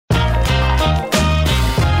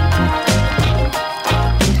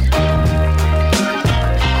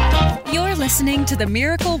listening to the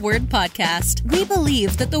Miracle Word Podcast. We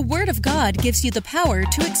believe that the Word of God gives you the power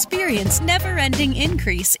to experience never-ending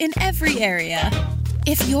increase in every area.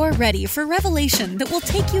 If you're ready for revelation that will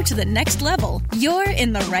take you to the next level, you're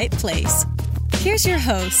in the right place. Here's your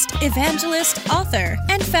host, evangelist, author,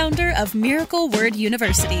 and founder of Miracle Word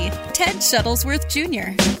University, Ted Shuttlesworth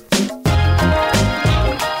Jr.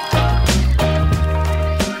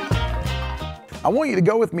 I want you to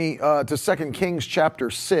go with me to 2 Kings chapter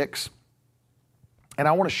 6, and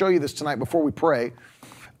I want to show you this tonight before we pray.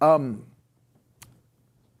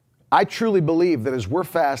 I truly believe that as we're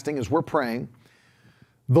fasting, as we're praying,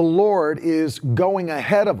 the Lord is going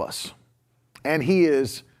ahead of us, and He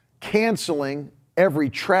is canceling every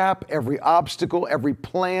trap, every obstacle, every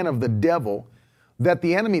plan of the devil that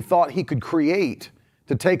the enemy thought he could create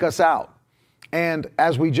to take us out. And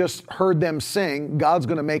as we just heard them sing, God's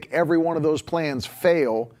going to make every one of those plans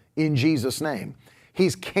fail in Jesus' name.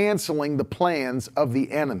 He's canceling the plans of the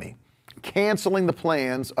enemy. Canceling the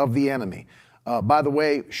plans of the enemy. By the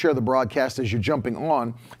way, share the broadcast as you're jumping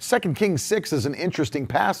on. 2 Kings 6 is an interesting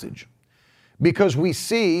passage because we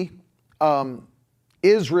see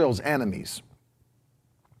Israel's enemies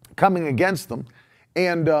coming against them,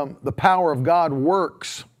 and the power of God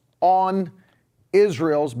works on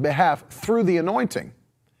Israel's behalf through the anointing.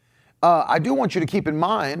 I do want you to keep in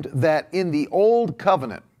mind that in the Old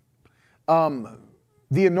Covenant,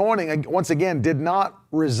 the anointing, once again, did not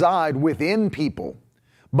reside within people,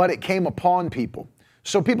 but it came upon people.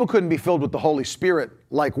 So people couldn't be filled with the Holy Spirit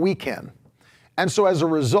like we can. And so as a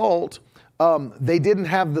result, they didn't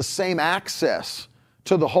have the same access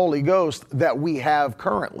to the Holy Ghost that we have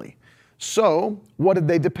currently. So what did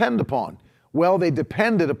they depend upon? Well, they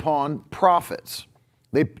depended upon prophets.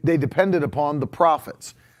 They depended upon the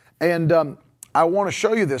prophets. And I want to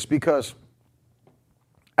show you this because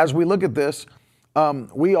as we look at this,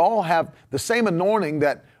 we all have the same anointing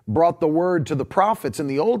that brought the word to the prophets in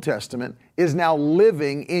the Old Testament is now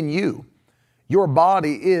living in you. Your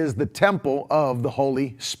body is the temple of the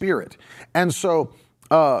Holy Spirit. And so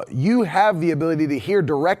you have the ability to hear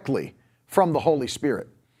directly from the Holy Spirit.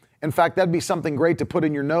 In fact, that'd be something great to put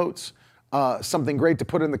in your notes, something great to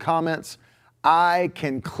put in the comments. I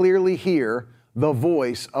can clearly hear the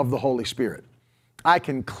voice of the Holy Spirit. I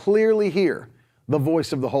can clearly hear the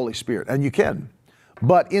voice of the Holy Spirit, and you can.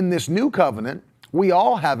 But in this new covenant, we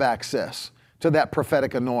all have access to that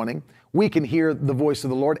prophetic anointing. We can hear the voice of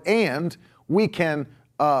the Lord, and we can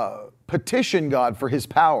petition God for His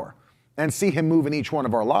power and see Him move in each one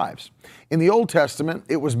of our lives. In the Old Testament,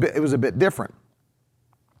 it was a bit different.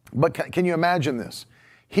 But can you imagine this?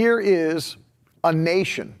 Here is a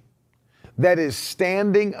nation that is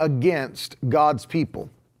standing against God's people.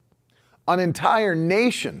 An entire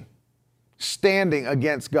nation standing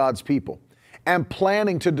against God's people and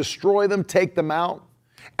planning to destroy them, take them out,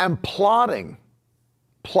 and plotting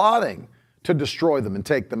to destroy them and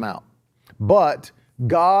take them out. But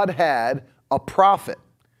God had a prophet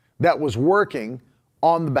that was working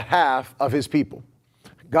on the behalf of His people.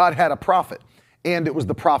 God had a prophet, and it was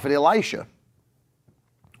the prophet Elisha.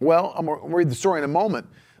 Well, I'm going to read the story in a moment,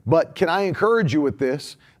 but can I encourage you with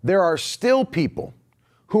this? There are still people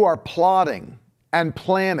who are plotting and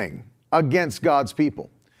planning against God's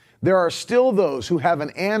people. There are still those who have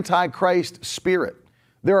an antichrist spirit.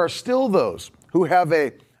 There are still those who have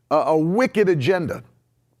a wicked agenda,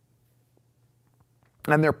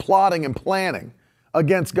 and they're plotting and planning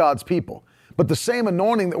against God's people. But the same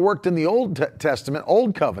anointing that worked in the Old Testament,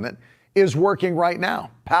 Old Covenant, is working right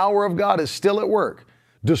now. Power of God is still at work,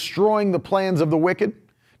 destroying the plans of the wicked,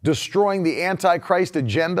 destroying the Antichrist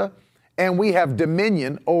agenda, and we have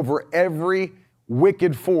dominion over every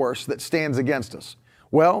wicked force that stands against us.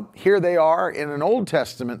 Well, here they are in an Old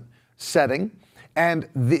Testament setting, and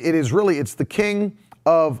it's the king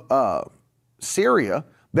of Syria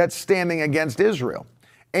that's standing against Israel.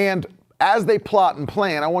 And as they plot and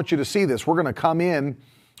plan, I want you to see this. We're going to come in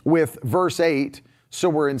with verse 8. So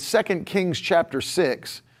we're in 2 Kings chapter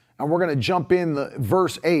 6, and we're going to jump in the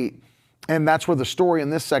verse 8, and that's where the story in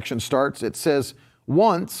this section starts. It says,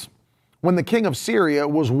 once, when the king of Syria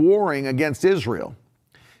was warring against Israel,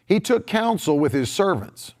 he took counsel with his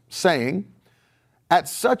servants, saying, at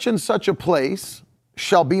such and such a place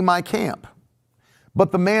shall be my camp.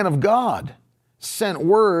 But the man of God sent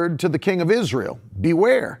word to the king of Israel,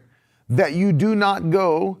 beware that you do not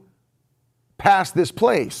go past this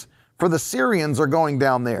place, for the Syrians are going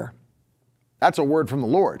down there. That's a word from the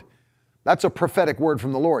Lord. That's a prophetic word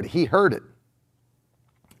from the Lord. He heard it.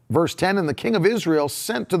 Verse 10, and the king of Israel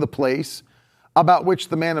sent to the place about which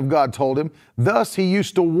the man of God told him. Thus he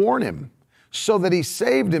used to warn him, so that he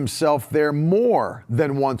saved himself there more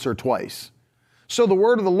than once or twice. So the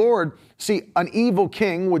word of the Lord, see, an evil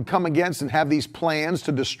king would come against and have these plans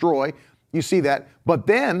to destroy. You see that. But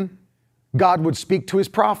then God would speak to his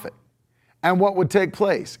prophet. And what would take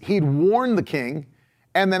place? He'd warn the king,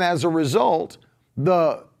 and then as a result,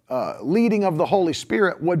 the leading of the Holy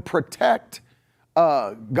Spirit would protect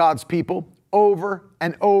God's people over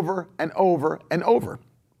and over and over and over.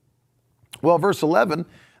 Well, verse 11,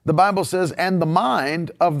 the Bible says, and the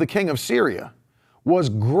mind of the king of Syria was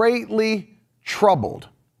greatly troubled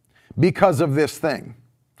because of this thing.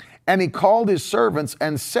 And he called his servants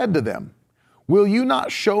and said to them, will you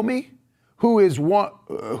not show me who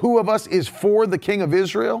of us is for the king of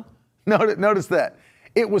Israel? Notice that.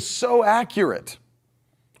 It was so accurate.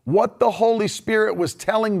 What the Holy Spirit was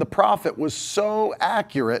telling the prophet was so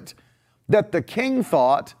accurate that the king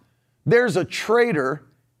thought, there's a traitor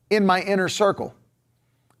in my inner circle.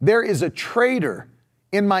 There is a traitor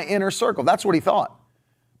in my inner circle. That's what he thought.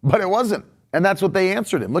 But it wasn't. And that's what they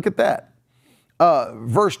answered him. Look at that.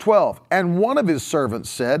 Verse 12, and one of his servants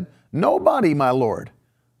said, nobody, my lord,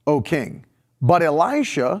 O king, but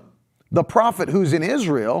Elisha, the prophet who's in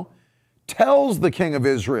Israel, tells the king of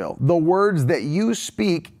Israel the words that you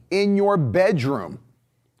speak in your bedroom.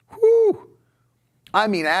 Whew. I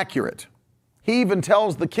mean, accurate. He even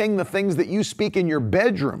tells the king the things that you speak in your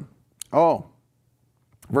bedroom. Oh,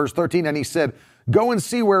 verse 13, and he said, go and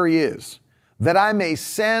see where he is, that I may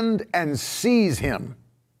send and seize him.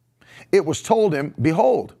 It was told him,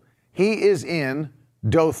 behold, he is in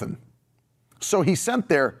Dothan. So he sent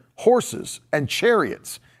there horses and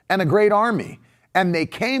chariots and a great army, and they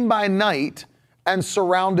came by night and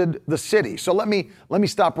surrounded the city. So let me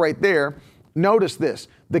stop right there. Notice this.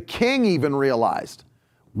 The king even realized,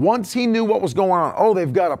 once he knew what was going on, oh,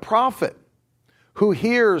 they've got a prophet who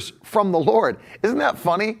hears from the Lord. Isn't that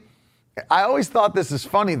funny? I always thought this is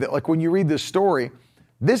funny that, like, when you read this story,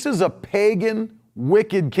 this is a pagan,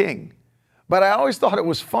 wicked king. But I always thought it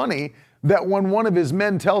was funny that when one of his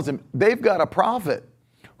men tells him, they've got a prophet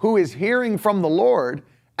who is hearing from the Lord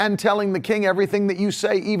and telling the king everything that you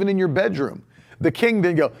say, even in your bedroom. The king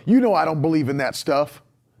didn't go, you know I don't believe in that stuff.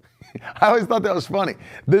 I always thought that was funny.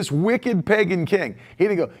 This wicked pagan king, he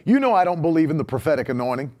didn't go, you know I don't believe in the prophetic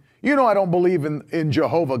anointing. You know I don't believe in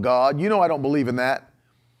Jehovah God. You know I don't believe in that.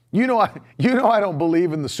 You know I don't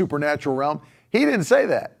believe in the supernatural realm. He didn't say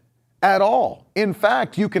that at all. In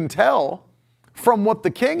fact, you can tell from what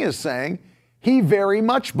the king is saying, he very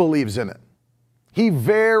much believes in it. He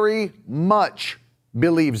very much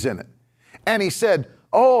believes in it. And he said,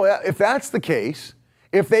 oh, if that's the case,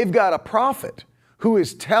 if they've got a prophet who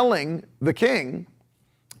is telling the king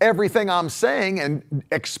everything I'm saying and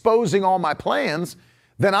exposing all my plans,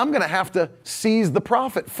 then I'm going to have to seize the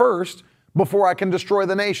prophet first before I can destroy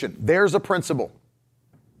the nation. There's a principle.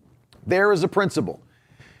 There is a principle.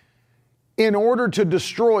 In order to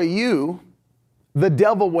destroy you, the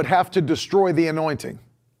devil would have to destroy the anointing.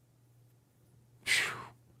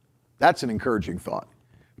 That's an encouraging thought.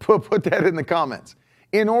 Put that in the comments.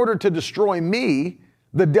 In order to destroy me,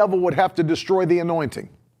 the devil would have to destroy the anointing.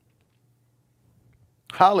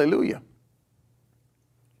 Hallelujah.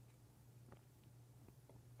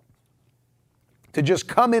 To just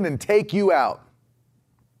come in and take you out.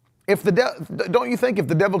 Don't you think if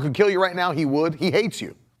the devil could kill you right now, he would? He hates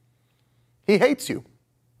you. He hates you.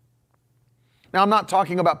 Now, I'm not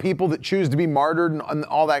talking about people that choose to be martyred and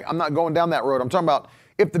all that. I'm not going down that road. I'm talking about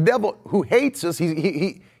if the devil who hates us,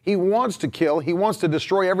 he wants to kill, he wants to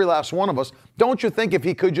destroy every last one of us. Don't you think if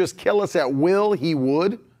he could just kill us at will, he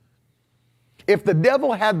would? If the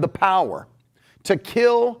devil had the power to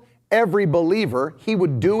kill every believer, he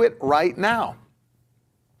would do it right now.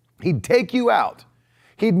 He'd take you out.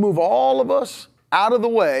 He'd move all of us out of the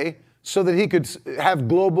way so that he could have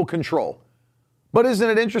global control. But isn't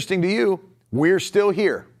it interesting to you? We're still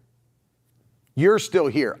here. You're still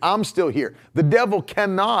here. I'm still here. The devil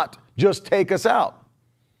cannot just take us out.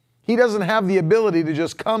 He doesn't have the ability to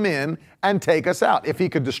just come in and take us out. If he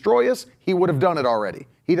could destroy us, he would have done it already.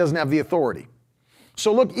 He doesn't have the authority.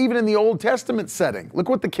 So look, even in the Old Testament setting, look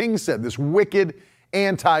what the king said, this wicked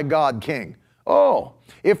anti-God king. Oh,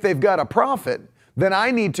 if they've got a prophet, then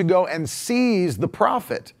I need to go and seize the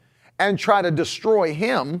prophet and try to destroy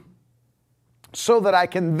him so that I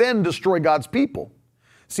can then destroy God's people.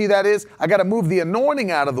 See, that is, I got to move the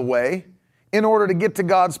anointing out of the way in order to get to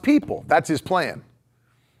God's people. That's his plan.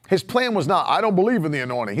 His plan was not, I don't believe in the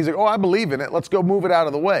anointing. He's like, oh, I believe in it. Let's go move it out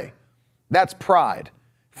of the way. That's pride,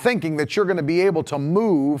 thinking that you're going to be able to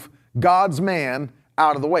move God's man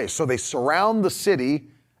out of the way. So they surround the city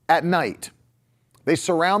at night. They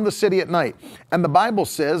surround the city at night. And the Bible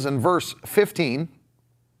says in verse 15,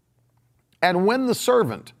 and when the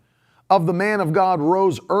servant of the man of God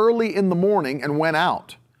rose early in the morning and went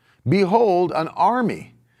out. Behold, an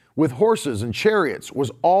army with horses and chariots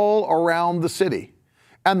was all around the city.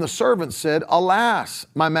 And the servant said, Alas,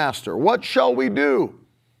 my master, what shall we do?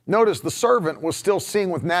 Notice the servant was still seeing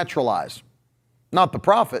with natural eyes. Not the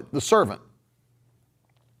prophet, the servant.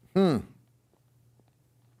 Let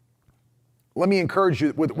me encourage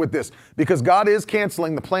you with this, because God is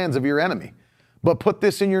canceling the plans of your enemy. But put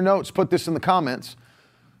this in your notes, put this in the comments.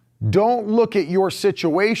 Don't look at your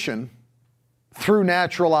situation through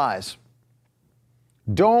natural eyes.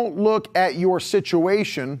 Don't look at your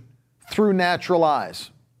situation through natural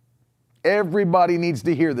eyes. Everybody needs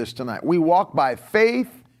to hear this tonight. We walk by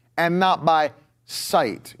faith and not by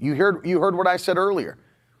sight. You heard what I said earlier.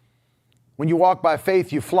 When you walk by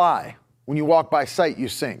faith, you fly. When you walk by sight, you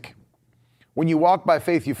sink. When you walk by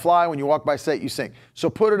faith, you fly. When you walk by sight, you sink. So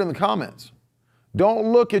put it in the comments.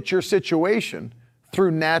 Don't look at your situation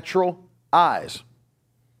through natural eyes.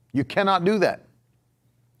 You cannot do that.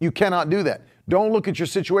 You cannot do that. Don't look at your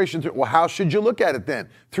situation through, well, how should you look at it then?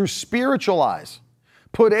 Through spiritual eyes.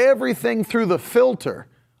 Put everything through the filter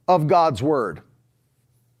of God's Word.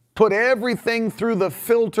 Put everything through the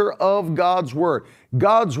filter of God's Word.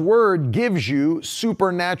 God's Word gives you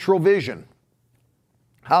supernatural vision.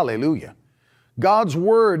 Hallelujah. God's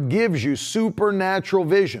Word gives you supernatural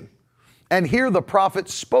vision. And here the prophet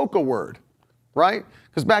spoke a word, right?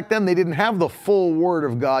 Because back then they didn't have the full Word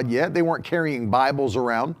of God yet. They weren't carrying Bibles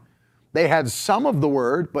around. They had some of the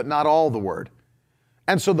Word, but not all the Word.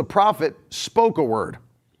 And so the prophet spoke a word.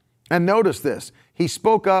 And notice this. He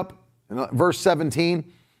spoke up, in verse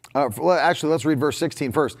 17. Actually, let's read verse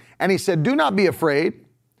 16 first. And he said, Do not be afraid,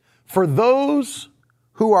 for those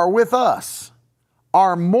who are with us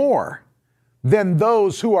are more than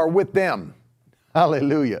those who are with them.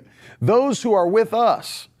 Hallelujah. Those who are with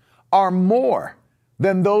us are more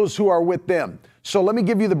than those who are with them. So let me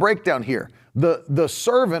give you the breakdown here. The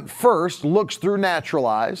servant first looks through natural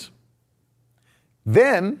eyes.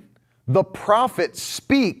 Then the prophet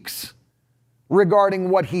speaks regarding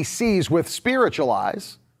what he sees with spiritual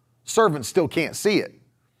eyes. Servant still can't see it.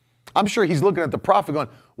 I'm sure he's looking at the prophet going,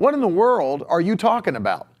 what in the world are you talking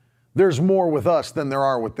about? There's more with us than there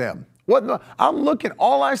are with them. I'm looking,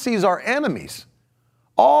 all I see is our enemies.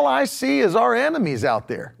 All I see is our enemies out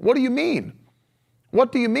there. What do you mean?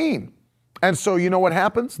 What do you mean? And so you know what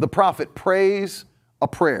happens? The prophet prays a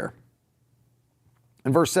prayer.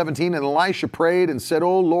 In verse 17, and Elisha prayed and said,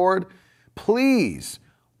 O Lord, please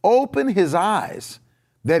open his eyes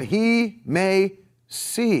that he may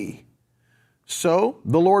see. So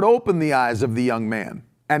the Lord opened the eyes of the young man,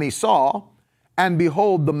 and he saw, and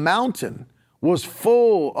behold, the mountain was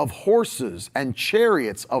full of horses and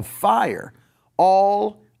chariots of fire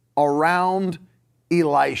all around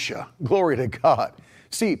Elisha. Glory to God.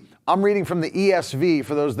 See, I'm reading from the ESV,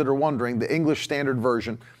 for those that are wondering, the English Standard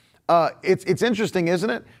Version. It's interesting, isn't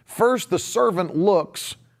it? First, the servant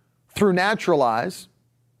looks through natural eyes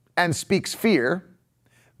and speaks fear.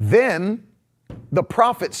 Then the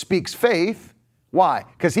prophet speaks faith. Why?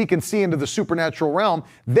 Because he can see into the supernatural realm.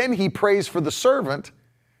 Then he prays for the servant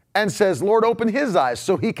and says, Lord, open his eyes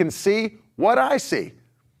so he can see what I see.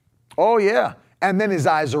 Oh, yeah. And then his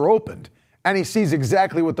eyes are opened. And he sees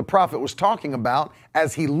exactly what the prophet was talking about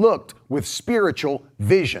as he looked with spiritual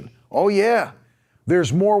vision. Oh, yeah.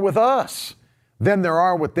 There's more with us than there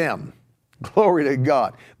are with them. Glory to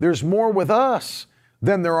God. There's more with us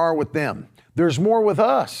than there are with them. There's more with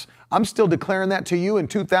us. I'm still declaring that to you in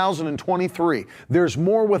 2023. There's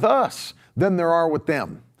more with us than there are with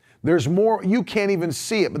them. There's more, you can't even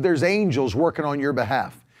see it, but there's angels working on your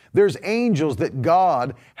behalf. There's angels that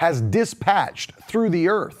God has dispatched through the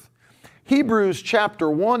earth. Hebrews chapter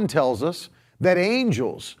 1 tells us that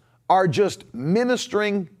angels are just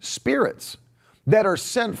ministering spirits that are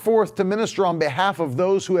sent forth to minister on behalf of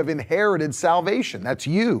those who have inherited salvation. That's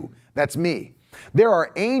you. That's me. There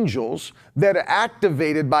are angels that are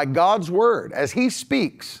activated by God's word as He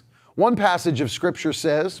speaks. One passage of Scripture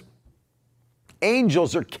says,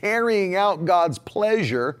 angels are carrying out God's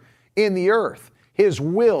pleasure in the earth. His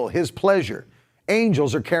will, His pleasure.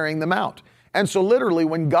 Angels are carrying them out. And so literally,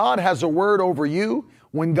 when God has a word over you,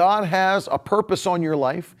 when God has a purpose on your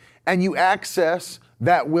life, and you access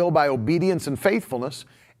that will by obedience and faithfulness,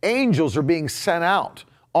 angels are being sent out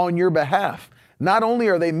on your behalf. Not only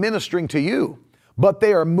are they ministering to you, but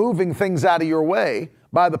they are moving things out of your way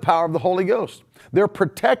by the power of the Holy Ghost. They're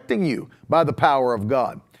protecting you by the power of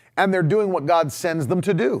God, and they're doing what God sends them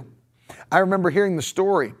to do. I remember hearing the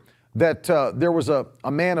story that there was a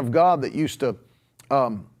man of God that used to,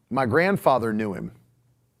 my grandfather knew him,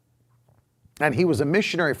 and he was a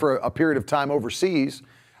missionary for a period of time overseas.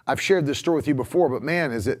 I've shared this story with you before, but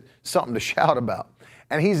man, is it something to shout about.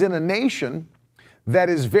 And he's in a nation that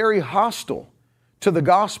is very hostile to the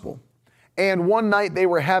gospel. And one night they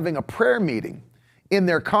were having a prayer meeting in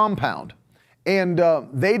their compound. And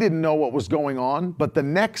they didn't know what was going on. But the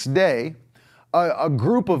next day, a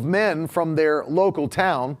group of men from their local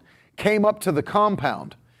town came up to the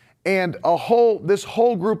compound. And this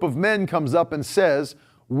whole group of men comes up and says,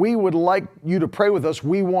 we would like you to pray with us.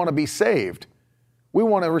 We want to be saved. We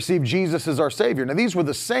want to receive Jesus as our Savior. Now, these were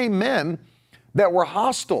the same men that were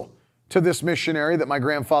hostile to this missionary that my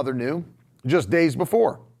grandfather knew just days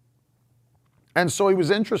before. And so he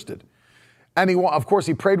was interested. And of course,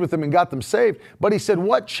 he prayed with them and got them saved. But he said,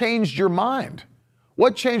 what changed your mind?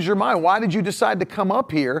 What changed your mind? Why did you decide to come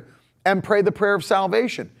up here and pray the prayer of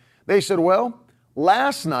salvation? They said, well,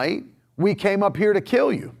 last night we came up here to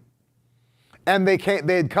kill you. And they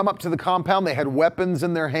had come up to the compound. They had weapons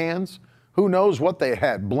in their hands. Who knows what they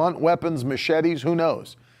had? Blunt weapons, machetes, who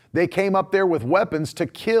knows? They came up there with weapons to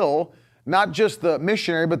kill not just the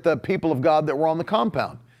missionary, but the people of God that were on the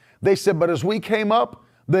compound. They said, but as we came up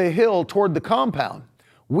the hill toward the compound,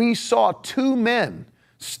 we saw two men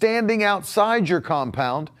standing outside your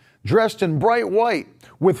compound, dressed in bright white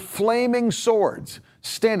with flaming swords,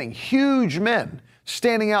 standing, huge men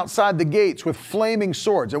standing outside the gates with flaming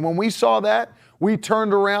swords. And when we saw that, we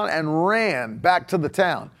turned around and ran back to the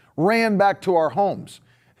town, ran back to our homes.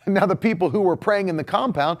 Now, the people who were praying in the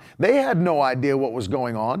compound, they had no idea what was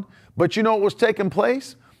going on. But you know what was taking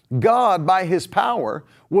place? God, by His power,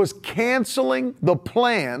 was canceling the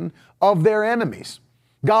plan of their enemies.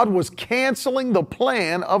 God was canceling the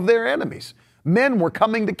plan of their enemies. Men were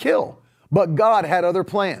coming to kill, but God had other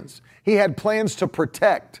plans. He had plans to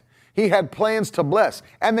protect. He had plans to bless.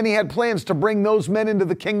 And then He had plans to bring those men into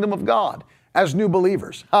the kingdom of God as new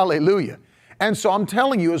believers. Hallelujah. And so I'm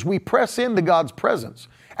telling you, as we press into God's presence,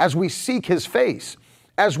 as we seek His face,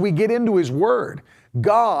 as we get into His Word,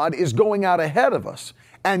 God is going out ahead of us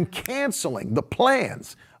and canceling the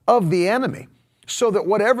plans of the enemy so that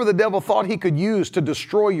whatever the devil thought he could use to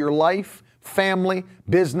destroy your life, family,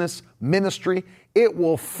 business, ministry, it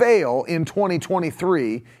will fail in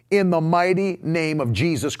 2023 in the mighty name of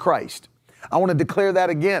Jesus Christ. I want to declare that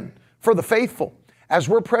again for the faithful. As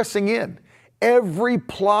we're pressing in, every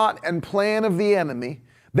plot and plan of the enemy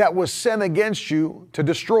that was sent against you to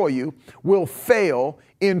destroy you will fail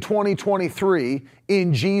in 2023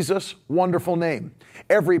 in Jesus' wonderful name.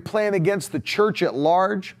 Every plan against the church at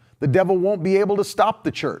large, the devil won't be able to stop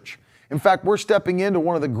the church. In fact, we're stepping into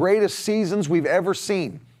one of the greatest seasons we've ever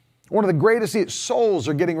seen. One of the greatest souls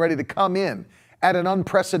are getting ready to come in at an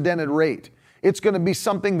unprecedented rate. It's going to be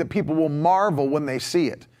something that people will marvel when they see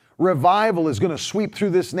it. Revival is going to sweep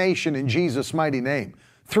through this nation in Jesus' mighty name,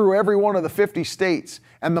 through every one of the 50 states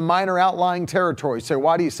and the minor outlying territories. Say,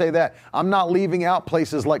 why do you say that? I'm not leaving out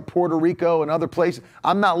places like Puerto Rico and other places.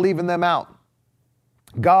 I'm not leaving them out.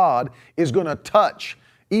 God is going to touch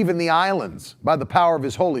even the islands by the power of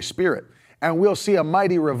His Holy Spirit, and we'll see a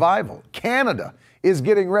mighty revival. Canada is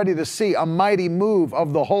getting ready to see a mighty move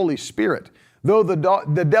of the Holy Spirit. Though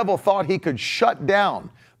the devil thought he could shut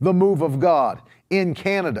down the move of God in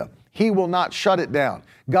Canada, He will not shut it down.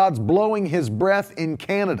 God's blowing His breath in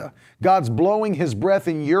Canada. God's blowing His breath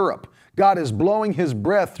in Europe. God is blowing His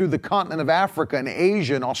breath through the continent of Africa and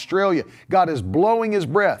Asia and Australia. God is blowing His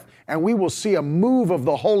breath, and we will see a move of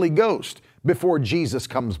the Holy Ghost before Jesus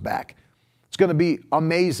comes back. It's going to be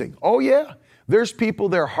amazing. Oh yeah, there's people,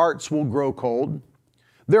 their hearts will grow cold.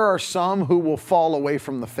 There are some who will fall away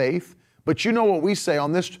from the faith. But you know what we say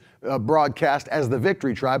on this broadcast as the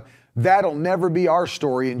Victory Tribe? That'll never be our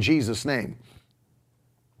story in Jesus' name.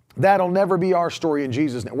 That'll never be our story in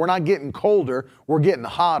Jesus' name. We're not getting colder, we're getting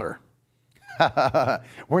hotter.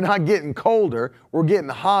 We're not getting colder, we're getting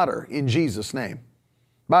hotter in Jesus' name.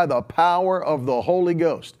 By the power of the Holy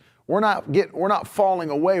Ghost. We're not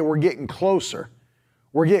falling away, we're getting closer.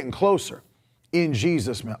 We're getting closer in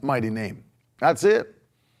Jesus' mighty name. That's it.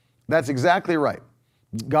 That's exactly right.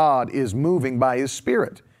 God is moving by His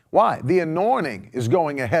Spirit. Why? The anointing is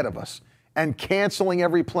going ahead of us and canceling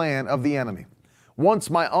every plan of the enemy. Once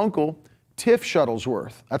my uncle, Tiff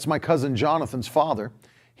Shuttlesworth, that's my cousin Jonathan's father,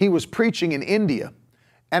 he was preaching in India.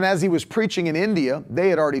 And as he was preaching in India, they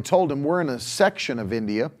had already told him we're in a section of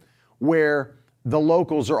India where the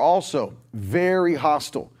locals are also very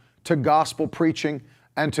hostile to gospel preaching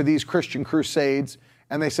and to these Christian crusades.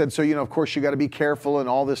 And they said, so, of course, you got to be careful and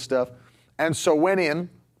all this stuff. And so went in,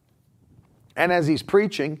 and as he's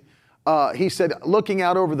preaching, he said, looking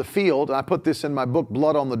out over the field, and I put this in my book,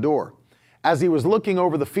 Blood on the Door. As he was looking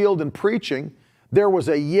over the field and preaching, there was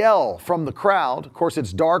a yell from the crowd. Of course,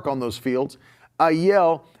 it's dark on those fields. I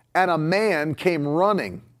yell, and a man came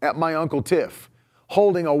running at my Uncle Tiff,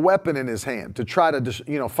 holding a weapon in his hand to try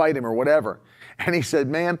to, fight him or whatever. And he said,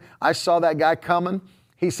 man, I saw that guy coming.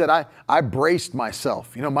 He said, I braced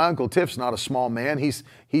myself. My Uncle Tiff's not a small man. He's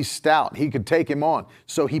stout. He could take him on.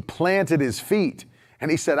 So he planted his feet. And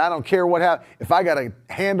he said, I don't care what happens. If I got to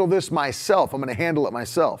handle this myself, I'm going to handle it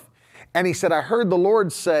myself. And he said, I heard the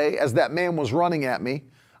Lord say, as that man was running at me,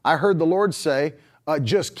 I heard the Lord say,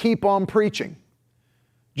 just keep on preaching.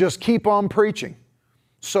 Just keep on preaching.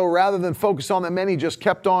 So rather than focus on that man, he just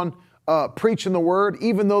kept on preaching the word,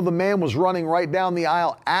 even though the man was running right down the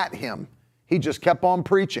aisle at him. He just kept on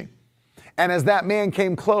preaching. And as that man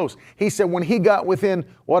came close, he said when he got within,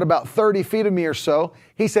 about 30 feet of me or so,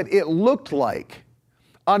 he said it looked like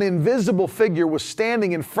an invisible figure was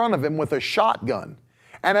standing in front of him with a shotgun.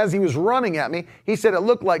 And as he was running at me, he said it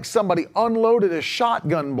looked like somebody unloaded a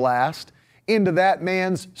shotgun blast into that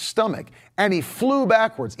man's stomach. And he flew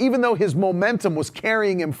backwards, even though his momentum was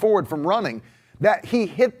carrying him forward from running, that he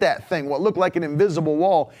hit that thing, what looked like an invisible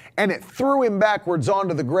wall, and it threw him backwards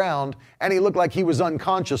onto the ground, and he looked like he was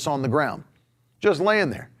unconscious on the ground, just laying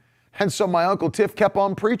there. And so my Uncle Tiff kept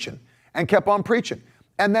on preaching and kept on preaching.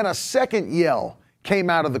 And then a second yell came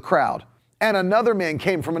out of the crowd, and another man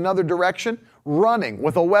came from another direction running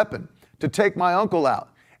with a weapon to take my uncle out.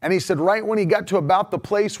 And he said right when he got to about the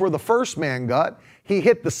place where the first man got, he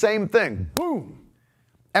hit the same thing, boom.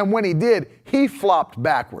 And when he did, he flopped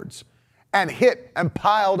backwards and hit and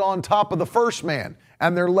piled on top of the first man.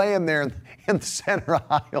 And they're laying there in the center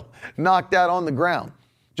aisle, knocked out on the ground,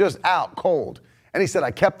 just out cold. And he said,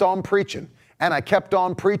 I kept on preaching and I kept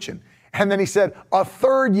on preaching. And then he said, a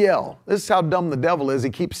third yell. This is how dumb the devil is. He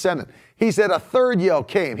keeps sending. He said a third yell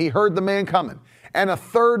came. He heard the man coming. And a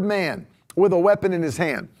third man with a weapon in his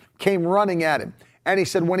hand came running at him. And he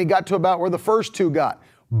said when he got to about where the first two got,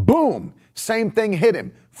 boom, same thing hit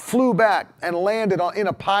him, flew back and landed in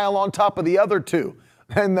a pile on top of the other two.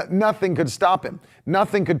 And nothing could stop him.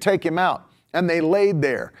 Nothing could take him out. And they laid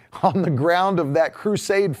there on the ground of that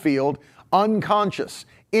crusade field, unconscious,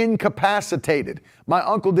 incapacitated. My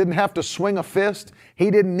uncle didn't have to swing a fist.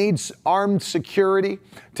 He didn't need armed security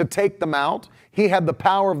to take them out. He had the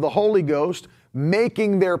power of the Holy Ghost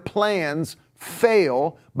making their plans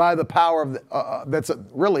fail by the power of that's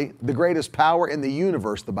really the greatest power in the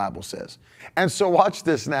universe, the Bible says. And so watch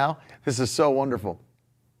this now. This is so wonderful.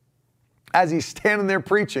 As he's standing there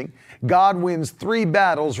preaching, God wins 3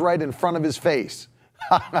 battles right in front of his face.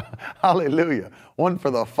 Hallelujah. One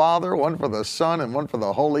for the Father, one for the Son, and one for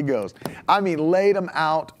the Holy Ghost. I mean, laid them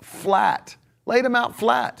out flat. Laid them out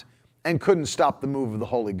flat. And couldn't stop the move of the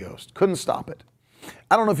Holy Ghost. Couldn't stop it.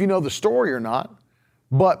 I don't know if you know the story or not,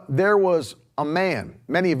 but there was a man.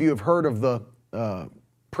 Many of you have heard of the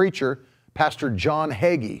preacher, Pastor John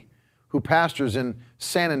Hagee, who pastors in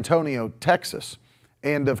San Antonio, Texas.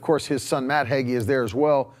 And of course, his son Matt Hagee is there as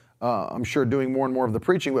well, I'm sure doing more and more of the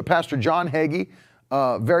preaching. But Pastor John Hagee,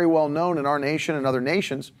 very well known in our nation and other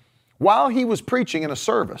nations, while he was preaching in a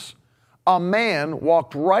service, a man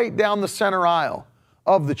walked right down the center aisle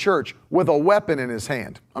of the church with a weapon in his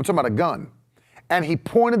hand. I'm talking about a gun. And he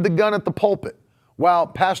pointed the gun at the pulpit while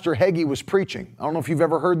Pastor Hagee was preaching. I don't know if you've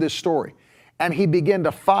ever heard this story. And he began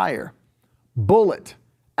to fire bullet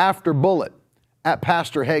after bullet at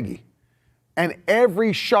Pastor Hagee. And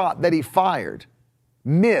every shot that he fired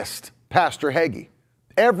missed Pastor Hagee.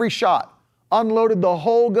 Every shot. Unloaded the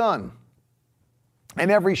whole gun.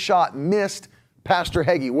 And every shot missed Pastor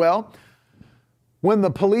Hagee. Well, when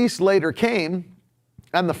the police later came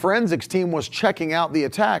and the forensics team was checking out the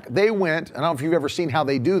attack, they went, I don't know if you've ever seen how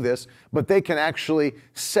they do this, but they can actually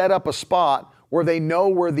set up a spot where they know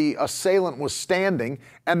where the assailant was standing,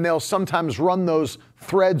 and they'll sometimes run those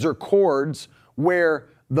threads or cords where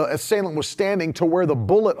the assailant was standing to where the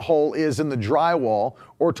bullet hole is in the drywall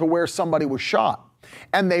or to where somebody was shot.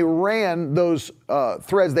 And they ran those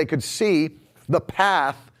threads. They could see the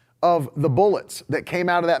path of the bullets that came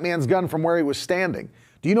out of that man's gun from where he was standing.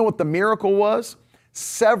 Do you know what the miracle was?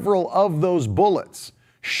 Several of those bullets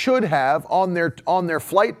should have, on their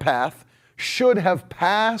flight path, should have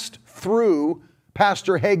passed through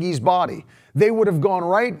Pastor Hagee's body. They would have gone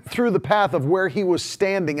right through the path of where he was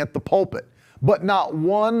standing at the pulpit. But not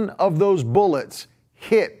one of those bullets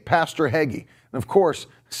hit Pastor Hagee. And of course,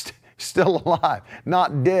 still alive,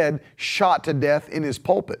 not dead, shot to death in his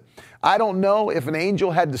pulpit. I don't know if an angel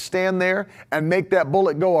had to stand there and make that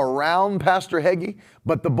bullet go around Pastor Hagee,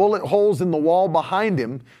 but the bullet holes in the wall behind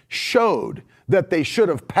him showed that they should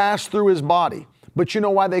have passed through his body. But you know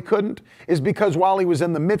why they couldn't? Is because while he was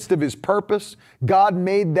in the midst of his purpose, God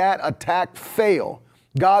made that attack fail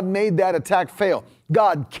God made that attack fail.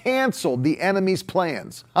 God canceled the enemy's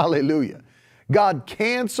plans. Hallelujah. God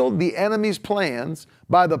canceled the enemy's plans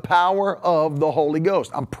by the power of the Holy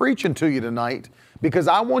Ghost. I'm preaching to you tonight because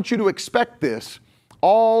I want you to expect this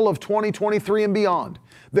all of 2023 and beyond,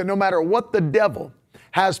 that no matter what the devil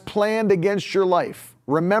has planned against your life,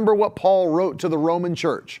 remember what Paul wrote to the Roman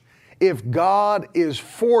church. If God is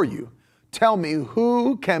for you, tell me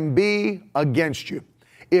who can be against you.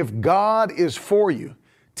 If God is for you,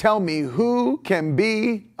 tell me who can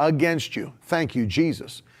be against you. Thank you,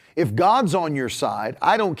 Jesus. If God's on your side,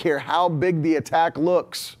 I don't care how big the attack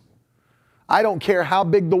looks. I don't care how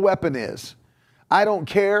big the weapon is. I don't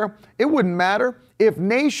care. It wouldn't matter if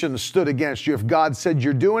nations stood against you. If God said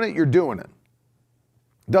you're doing it, you're doing it.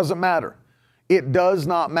 Doesn't matter. It does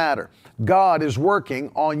not matter. God is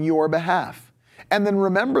working on your behalf. And then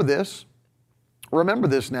remember this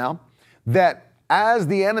now, that as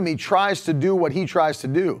the enemy tries to do what he tries to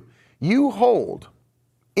do, you hold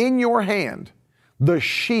in your hand the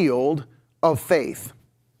shield of faith.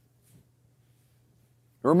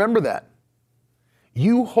 Remember that.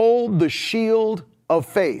 You hold the shield of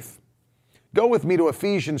faith. Go with me to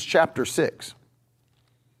Ephesians chapter 6.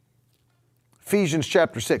 Ephesians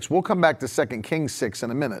chapter 6. We'll come back to 2 Kings 6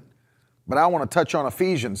 in a minute, but I want to touch on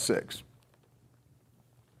Ephesians 6.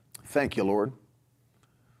 Thank you, Lord.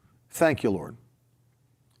 Thank you, Lord.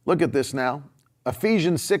 Look at this now.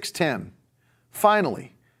 Ephesians 6:10.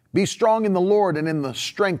 Finally, be strong in the Lord and in the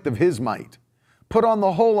strength of His might. Put on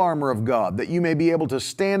the whole armor of God, that you may be able to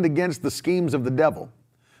stand against the schemes of the devil.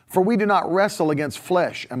 For we do not wrestle against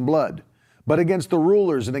flesh and blood, but against the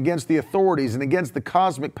rulers and against the authorities and against the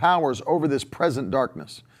cosmic powers over this present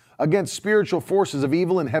darkness, against spiritual forces of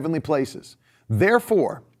evil in heavenly places.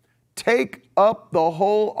 Therefore, take up the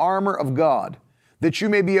whole armor of God, that you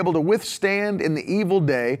may be able to withstand in the evil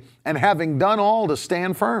day, and having done all, to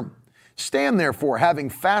stand firm. Stand therefore, having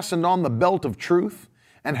fastened on the belt of truth,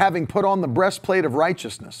 and having put on the breastplate of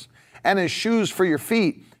righteousness, and as shoes for your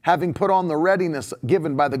feet, having put on the readiness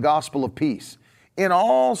given by the gospel of peace. In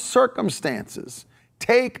all circumstances,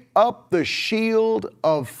 take up the shield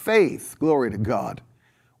of faith, glory to God,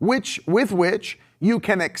 with which you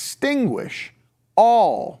can extinguish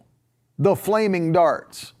all the flaming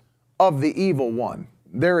darts of the evil one.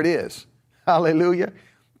 There it is. Hallelujah.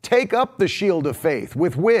 Take up the shield of faith,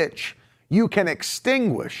 with which you can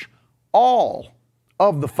extinguish all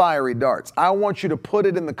of the fiery darts. I want you to put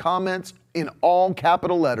it in the comments in all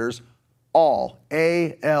capital letters, all,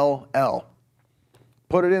 A-L-L.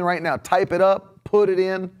 Put it in right now. Type it up, put it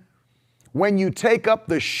in. When you take up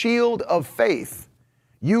the shield of faith,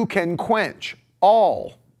 you can quench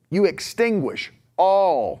all, you extinguish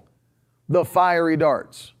all the fiery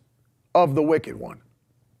darts of the wicked one.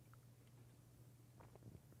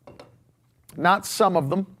 Not some of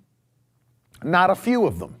them, not a few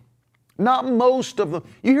of them, not most of them.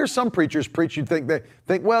 You hear some preachers preach, you think,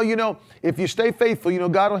 well, you know, if you stay faithful, you know,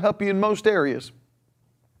 God will help you in most areas.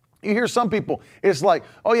 You hear some people, it's like,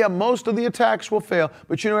 oh yeah, most of the attacks will fail,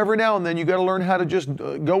 but you know, every now and then you got to learn how to just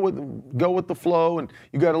go with the flow, and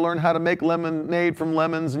you got to learn how to make lemonade from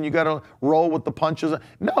lemons, and you got to roll with the punches.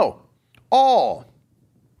 No, all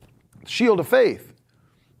shield of faith.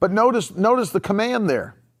 But notice the command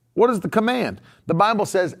there. What is the command? The Bible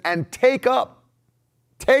says, and take up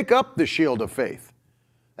the shield of faith.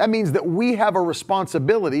 That means that we have a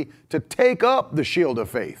responsibility to take up the shield of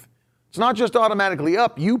faith. It's not just automatically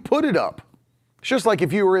up, you put it up. It's just like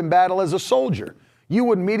if you were in battle as a soldier. You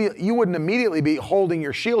wouldn't immediately be holding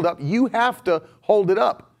your shield up. You have to hold it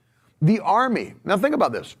up. The army, now think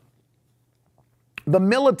about this. The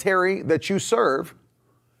military that you serve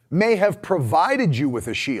may have provided you with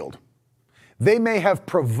a shield. They may have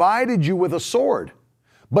provided you with a sword,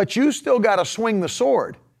 but you still got to swing the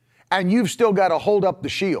sword, and you've still got to hold up the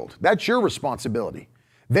shield. That's your responsibility.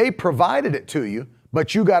 They provided it to you,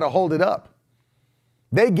 but you got to hold it up.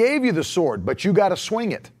 They gave you the sword, but you got to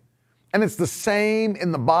swing it. And it's the same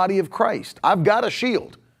in the body of Christ. I've got a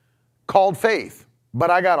shield called faith,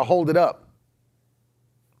 but I got to hold it up.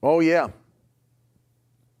 Oh yeah.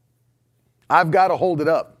 I've got to hold it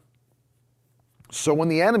up. So when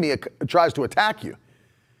the enemy tries to attack you,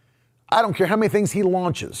 I don't care how many things he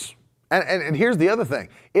launches. And here's the other thing.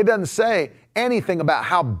 It doesn't say anything about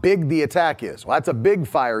how big the attack is. Well, that's a big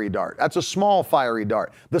fiery dart. That's a small fiery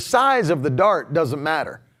dart. The size of the dart doesn't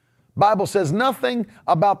matter. Bible says nothing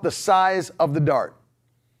about the size of the dart,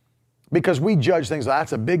 because we judge things like,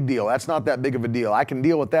 that's a big deal. That's not that big of a deal. I can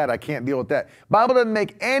deal with that. I can't deal with that. Bible doesn't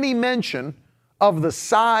make any mention of the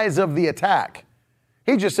size of the attack.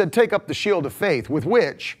 He just said, take up the shield of faith, with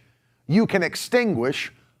which you can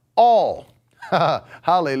extinguish all.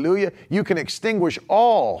 Hallelujah. You can extinguish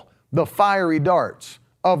all the fiery darts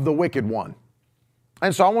of the wicked one.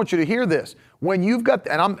 And so I want you to hear this. When you've got,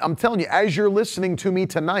 and I'm telling you, as you're listening to me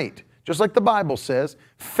tonight, just like the Bible says,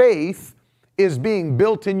 faith is being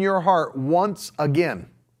built in your heart once again.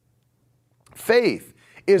 Faith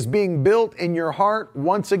is being built in your heart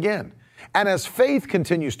once again. And as faith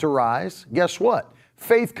continues to rise, guess what?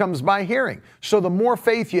 Faith comes by hearing. So the more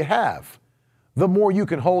faith you have, the more you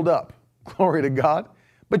can hold up. Glory to God.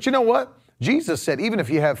 But you know what? Jesus said, even if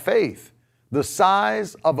you have faith the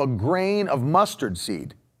size of a grain of mustard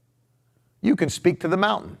seed, you can speak to the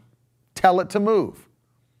mountain, tell it to move.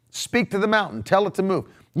 Speak to the mountain, tell it to move.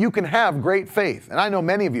 You can have great faith. And I know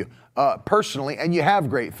many of you personally, and you have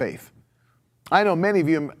great faith. I know many of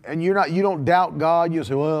you, and you don't doubt God. You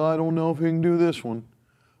say, well, I don't know if he can do this one.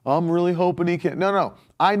 I'm really hoping he can. No.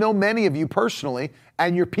 I know many of you personally,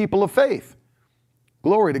 and you're people of faith.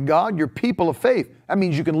 Glory to God, you're people of faith. That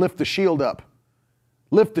means you can lift the shield up.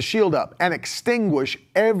 Lift the shield up and extinguish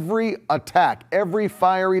every attack, every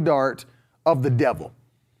fiery dart of the devil.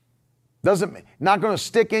 Not going to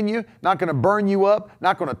stick in you, not going to burn you up,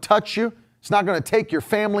 not going to touch you. It's not going to take your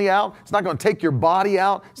family out. It's not going to take your body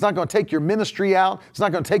out. It's not going to take your ministry out. It's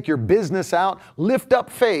not going to take your business out. Lift up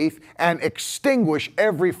faith and extinguish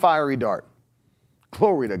every fiery dart.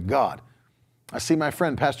 Glory to God. I see my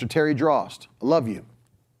friend, Pastor Terry Drost. I love you.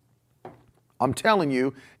 I'm telling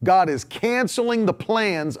you, God is canceling the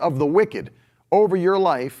plans of the wicked over your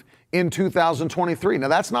life in 2023. Now,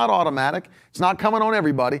 that's not automatic. It's not coming on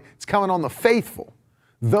everybody. It's coming on the faithful,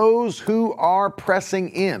 those who are pressing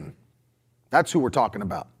in. That's who we're talking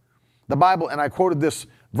about. The Bible, and I quoted this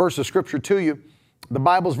verse of scripture to you, the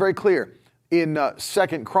Bible's very clear in 2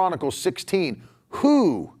 Chronicles 16.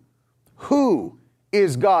 Who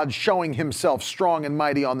is God showing himself strong and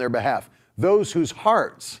mighty on their behalf? Those whose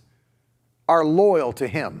hearts are loyal to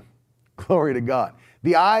him. Glory to God.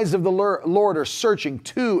 The eyes of the Lord are searching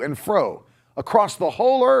to and fro across the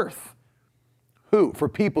whole earth. Who? For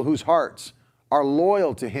people whose hearts are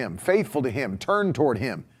loyal to him, faithful to him, turned toward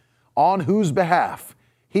him, on whose behalf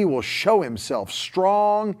he will show himself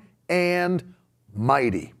strong and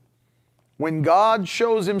mighty. When God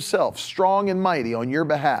shows himself strong and mighty on your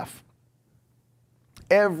behalf,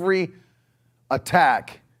 every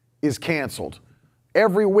attack is canceled.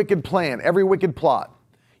 Every wicked plan, every wicked plot.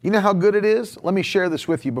 You know how good it is? Let me share this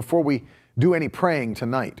with you before we do any praying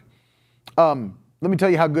tonight. Let me tell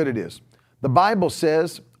you how good it is. The Bible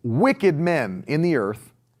says wicked men in the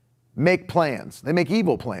earth make plans. They make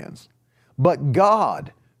evil plans. But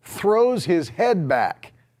God throws his head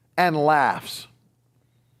back and laughs,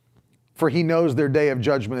 for he knows their day of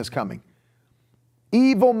judgment is coming.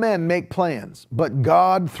 Evil men make plans, but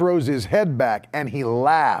God throws his head back and he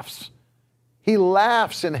laughs. He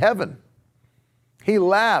laughs in heaven. He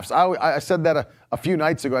laughs. I said that a few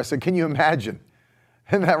nights ago. I said, can you imagine?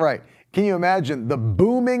 Isn't that right? Can you imagine the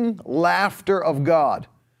booming laughter of God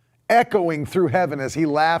echoing through heaven as he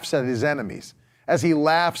laughs at his enemies, as he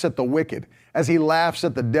laughs at the wicked, as he laughs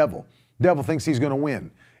at the devil? Devil thinks he's going to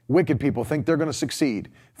win. Wicked people think they're going to succeed,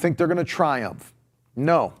 think they're going to triumph.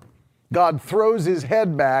 No. God throws his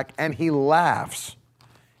head back and he laughs.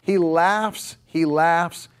 He laughs, he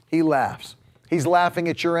laughs, he laughs. He's laughing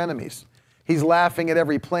at your enemies. He's laughing at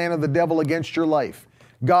every plan of the devil against your life.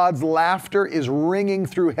 God's laughter is ringing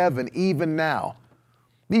through heaven even now.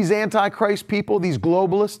 These Antichrist people, these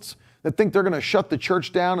globalists that think they're going to shut the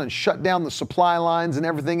church down and shut down the supply lines and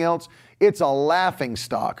everything else, it's a laughing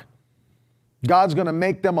stock. God's going to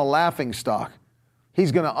make them a laughing stock.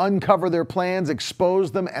 He's going to uncover their plans,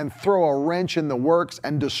 expose them, and throw a wrench in the works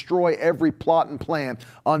and destroy every plot and plan.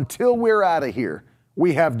 Until we're out of here,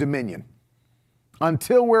 we have dominion.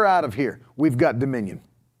 Until we're out of here, we've got dominion.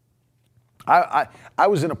 I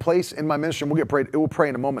was in a place in my ministry, and we'll pray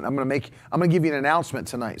in a moment. I'm going to give you an announcement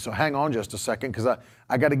tonight. So hang on just a second, because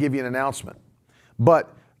I got to give you an announcement.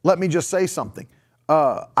 But let me just say something.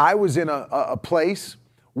 I was in a place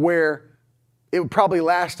where it probably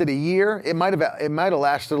lasted a year. It might have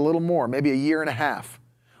lasted a little more, maybe a year and a half,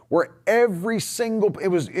 where it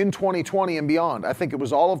was in 2020 and beyond. I think it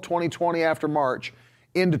was all of 2020 after March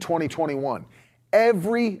into 2021.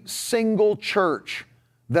 Every single church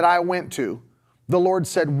that I went to, the Lord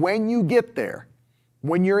said, when you get there,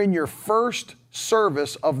 when you're in your first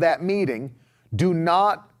service of that meeting, do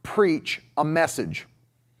not preach a message.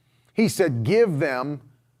 He said, give them,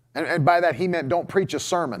 and by that he meant don't preach a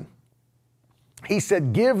sermon. He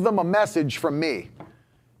said, give them a message from me.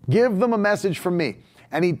 Give them a message from me.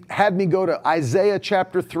 And he had me go to Isaiah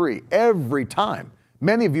chapter 3 every time.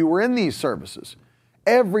 Many of you were in these services.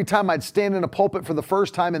 Every time I'd stand in a pulpit for the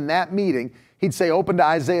first time in that meeting, he'd say, open to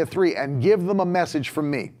Isaiah 3 and give them a message from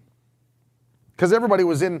me. Because everybody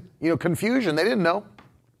was in, confusion. They didn't know.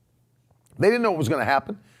 They didn't know what was going to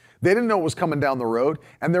happen. They didn't know what was coming down the road.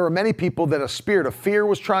 And there were many people that a spirit of fear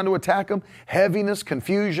was trying to attack them. Heaviness,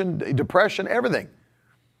 confusion, depression, everything.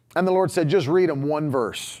 And the Lord said, just read them one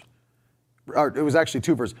verse. Or it was actually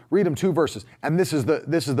 2 verses. Read them 2 verses. And this is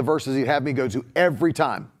the verses he'd have me go to every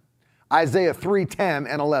time. Isaiah 3, 10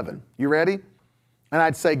 and 11. You ready? And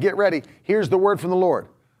I'd say, get ready. Here's the word from the Lord.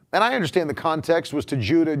 And I understand the context was to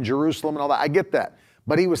Judah and Jerusalem and all that. I get that.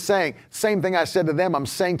 But he was saying, same thing I said to them, I'm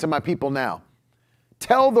saying to my people now.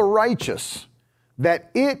 Tell the righteous that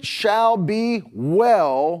it shall be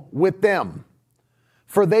well with them,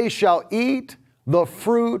 for they shall eat the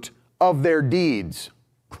fruit of their deeds.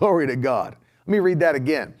 Glory to God. Let me read that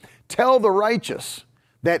again. Tell the righteous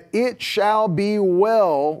that it shall be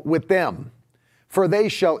well with them, for they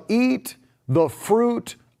shall eat the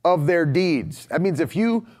fruit of their deeds. That means if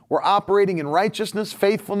you were operating in righteousness,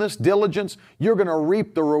 faithfulness, diligence, you're going to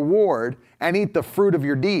reap the reward and eat the fruit of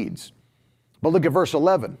your deeds. But look at verse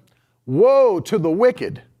 11. Woe to the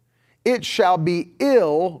wicked, it shall be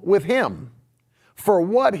ill with him, for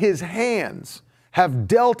what his hands have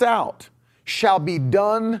dealt out shall be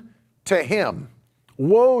done to him.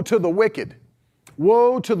 Woe to the wicked.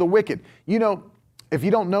 Woe to the wicked. If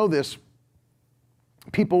you don't know this,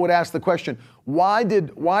 people would ask the question, why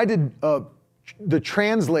did the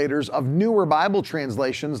translators of newer Bible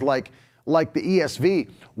translations like the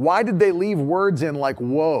ESV, why did they leave words in like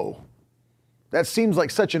woe? That seems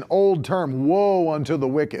like such an old term, woe unto the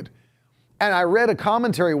wicked. And I read a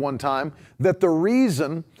commentary one time that the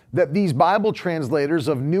reason that these Bible translators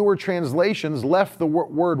of newer translations left the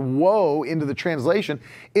word woe into the translation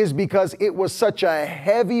is because it was such a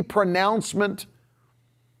heavy pronouncement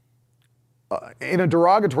in a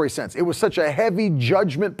derogatory sense. It was such a heavy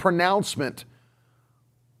judgment pronouncement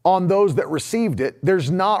on those that received it. There's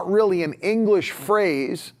not really an English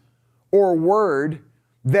phrase or word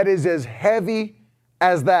that is as heavy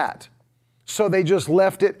as that. So they just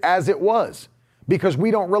left it as it was, because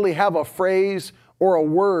we don't really have a phrase or a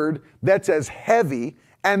word that's as heavy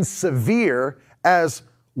and severe as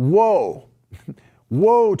woe.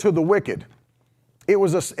 Woe to the wicked. It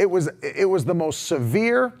was the most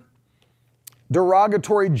severe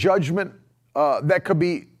derogatory judgment that could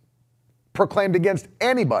be proclaimed against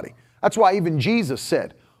anybody. That's why even Jesus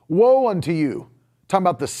said, woe unto you, talking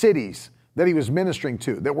about the cities that he was ministering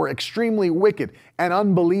to that were extremely wicked and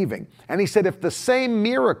unbelieving. And he said, if the same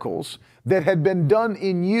miracles that had been done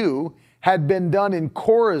in you had been done in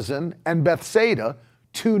Chorazin and Bethsaida,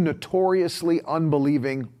 2 notoriously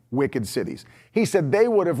unbelieving wicked cities, he said they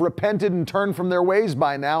would have repented and turned from their ways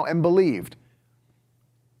by now and believed.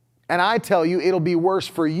 And I tell you, it'll be worse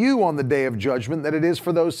for you on the day of judgment than it is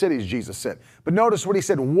for those cities, Jesus said. But notice what he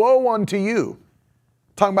said, woe unto you,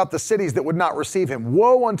 talking about the cities that would not receive him.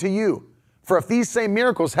 Woe unto you, for if these same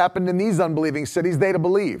miracles happened in these unbelieving cities, they'd have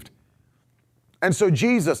believed. And so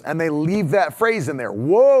Jesus, and they leave that phrase in there,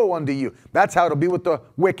 woe unto you. That's how it'll be with the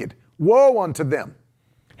wicked. Woe unto them.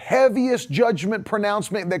 Heaviest judgment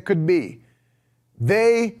pronouncement that could be.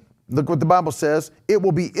 Look what the Bible says, it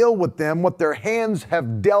will be ill with them what their hands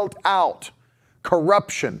have dealt out.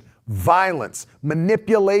 Corruption, violence,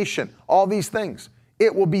 manipulation, all these things.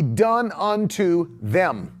 It will be done unto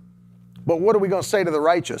them. But what are we going to say to the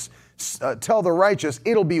righteous? Tell the righteous,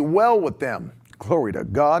 it'll be well with them. Glory to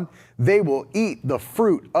God. They will eat the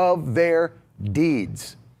fruit of their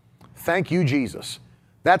deeds. Thank you, Jesus.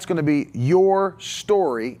 That's going to be your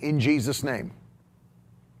story in Jesus' name.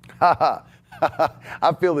 Ha ha.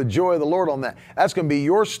 I feel the joy of the Lord on that. That's going to be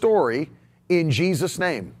your story in Jesus'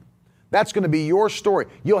 name. That's going to be your story.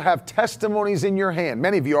 You'll have testimonies in your hand.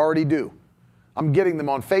 Many of you already do. I'm getting them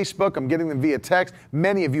on Facebook. I'm getting them via text.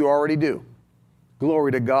 Many of you already do.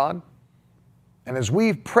 Glory to God. And as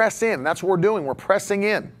we press in, that's what we're doing. We're pressing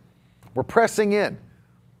in. We're pressing in.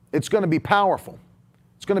 It's going to be powerful.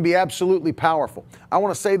 It's going to be absolutely powerful. I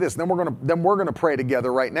want to say this, then we're going to pray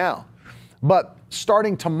together right now. But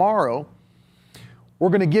starting tomorrow, we're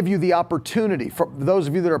going to give you the opportunity. For those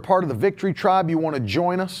of you that are part of the Victory Tribe, you want to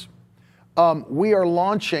join us. We are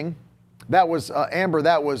launching, Amber,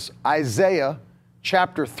 that was Isaiah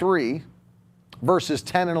chapter 3, verses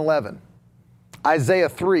 10 and 11. Isaiah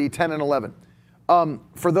 3, 10 and 11.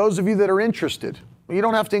 For those of you that are interested, you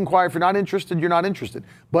don't have to inquire. If you're not interested, you're not interested.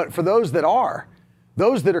 But for those that are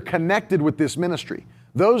connected with this ministry,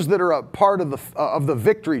 those that are a part of the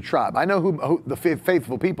Victory Tribe, I know who the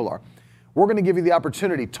faithful people are. We're going to give you the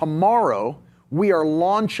opportunity. Tomorrow, we are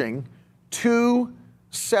launching 2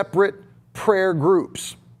 separate prayer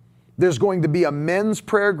groups. There's going to be a men's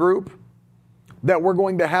prayer group that we're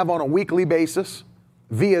going to have on a weekly basis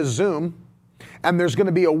via Zoom. And there's going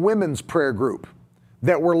to be a women's prayer group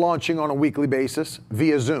that we're launching on a weekly basis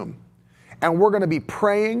via Zoom. And we're going to be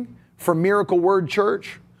praying for Miracle Word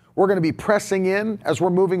Church. We're going to be pressing in as we're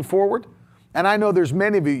moving forward. And I know there's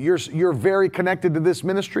many of you, you're very connected to this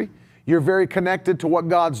ministry. You're very connected to what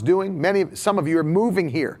God's doing. Some of you are moving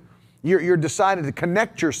here. You're decided to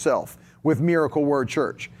connect yourself with Miracle Word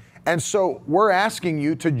Church. And so we're asking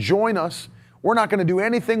you to join us. We're not going to do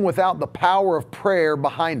anything without the power of prayer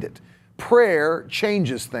behind it. Prayer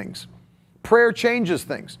changes things. Prayer changes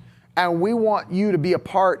things. And we want you to be a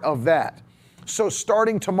part of that. So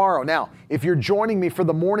starting tomorrow, now, if you're joining me for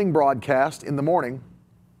the morning broadcast in the morning,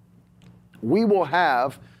 we will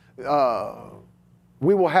have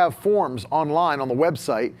forms online on the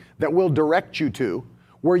website that we'll direct you to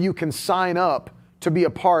where you can sign up to be a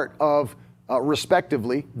part of,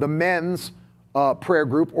 respectively, the men's prayer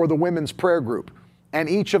group or the women's prayer group. And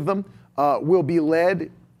each of them will be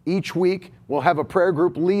led each week. We'll have a prayer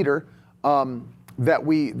group leader that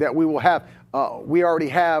we will have. We already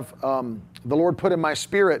have, the Lord put in my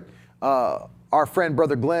spirit, our friend,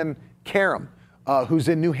 Brother Glenn Karam, who's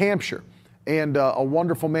in New Hampshire, and a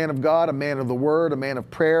wonderful man of God, a man of the Word, a man of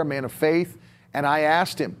prayer, a man of faith. And I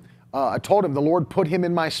asked him, I told him the Lord put him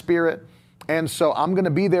in my spirit, and so I'm going to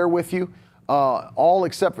be there with you, all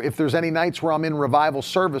except for if there's any nights where I'm in revival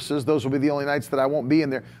services. Those will be the only nights that I won't be in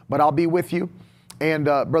there, but I'll be with you. And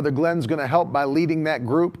Brother Glenn's going to help by leading that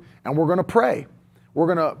group, and we're going to pray. We're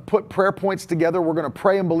going to put prayer points together. We're going to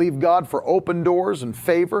pray and believe God for open doors and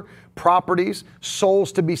favor, properties,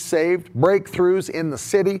 souls to be saved, breakthroughs in the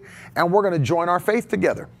city, and we're going to join our faith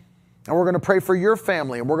together. And we're going to pray for your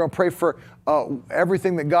family, and we're going to pray for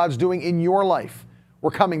everything that God's doing in your life. We're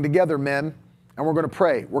coming together, men, and we're going to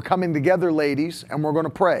pray. We're coming together, ladies, and we're going to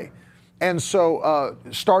pray. And so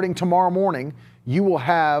starting tomorrow morning, you will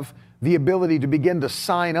have the ability to begin to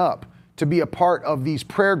sign up to be a part of these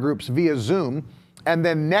prayer groups via Zoom. And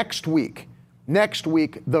then next week,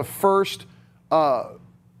 the first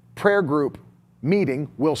prayer group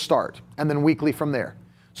meeting will start, and then weekly from there.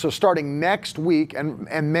 So starting next week,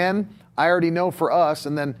 and men, I already know for us,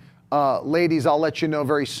 and then ladies, I'll let you know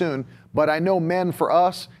very soon, but I know men for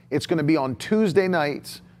us, it's going to be on Tuesday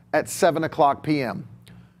nights at 7 o'clock p.m.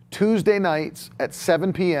 Tuesday nights at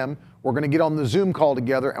 7 p.m., we're going to get on the Zoom call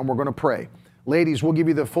together, and we're going to pray. Ladies, we'll give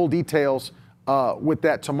you the full details with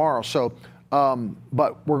that tomorrow. So,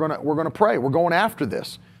 but we're going to pray. We're going after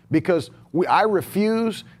this because I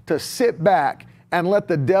refuse to sit back and let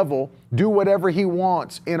the devil do whatever he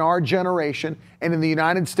wants in our generation and in the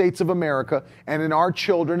United States of America and in our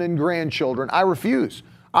children and grandchildren. I refuse.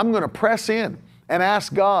 I'm going to press in and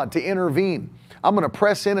ask God to intervene. I'm going to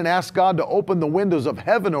press in and ask God to open the windows of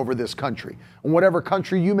heaven over this country, and whatever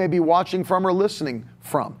country you may be watching from or listening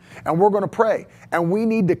from. And we're going to pray. And we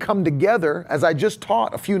need to come together, as I just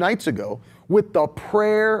taught a few nights ago, with the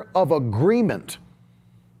prayer of agreement.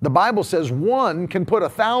 The Bible says 1 can put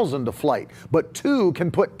 1,000 to flight, but 2 can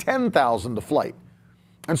put 10,000 to flight.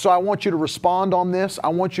 And so I want you to respond on this. I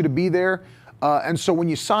want you to be there. And so when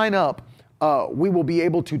you sign up, we will be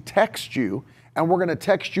able to text you, and we're going to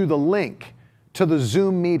text you the link to the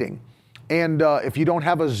Zoom meeting. And if you don't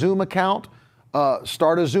have a Zoom account,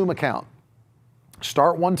 start a Zoom account.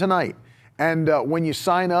 Start one tonight. And when you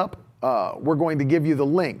sign up, we're going to give you the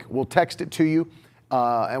link. We'll text it to you,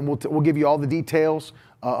 and we'll give you all the details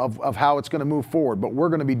of how it's going to move forward. But we're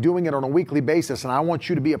going to be doing it on a weekly basis, and I want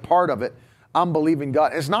you to be a part of it. I'm believing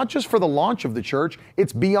God. It's not just for the launch of the church.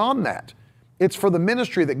 It's beyond that. It's for the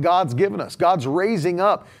ministry that God's given us. God's raising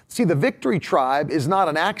up. See, the Victory Tribe is not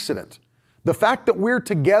an accident. The fact that we're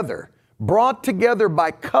together, brought together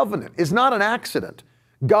by covenant, is not an accident.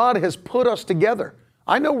 God has put us together.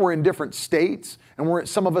 I know we're in different states, and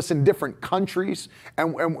some of us in different countries,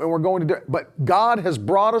 and we're going to, but God has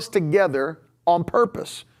brought us together on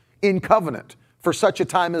purpose, in covenant, for such a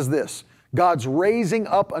time as this. God's raising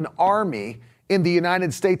up an army in the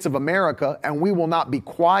United States of America, and we will not be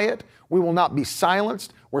quiet. We will not be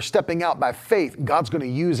silenced. We're stepping out by faith. God's going to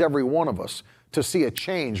use every one of us to see a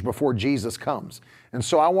change before Jesus comes. And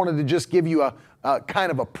so I wanted to just give you a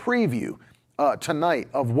kind of a preview tonight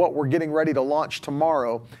of what we're getting ready to launch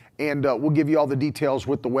tomorrow. And we'll give you all the details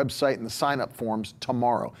with the website and the sign-up forms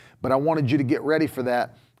tomorrow. But I wanted you to get ready for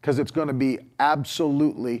that because it's going to be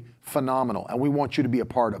absolutely phenomenal. And we want you to be a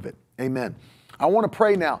part of it. Amen. I want to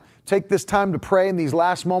pray now. Take this time to pray in these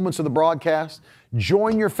last moments of the broadcast.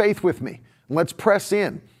 Join your faith with me. Let's press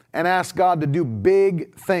in and ask God to do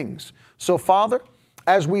big things. So, Father,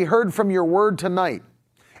 as we heard from your word tonight,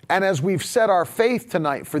 and as we've set our faith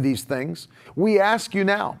tonight for these things, we ask you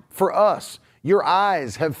now for us, Your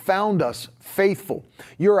eyes have found us faithful.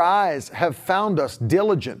 Your eyes have found us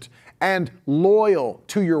diligent and loyal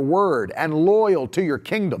to your word and loyal to your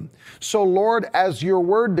kingdom. So Lord, as your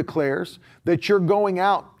word declares that you're going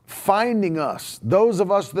out finding us, those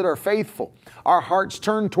of us that are faithful, our hearts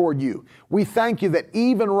turn toward you. We thank you that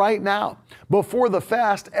even right now, before the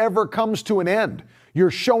fast ever comes to an end,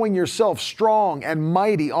 you're showing yourself strong and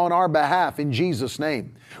mighty on our behalf in Jesus'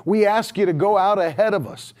 name. We ask you to go out ahead of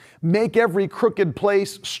us, make every crooked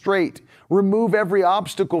place straight, remove every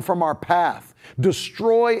obstacle from our path,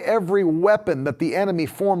 destroy every weapon that the enemy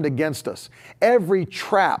formed against us, every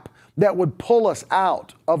trap that would pull us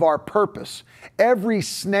out of our purpose, every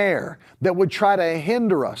snare that would try to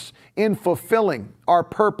hinder us in fulfilling our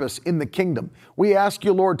purpose in the kingdom. We ask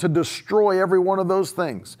you, Lord, to destroy every one of those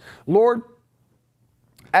things. Lord,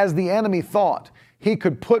 as the enemy thought he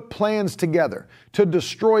could put plans together to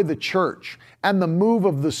destroy the church and the move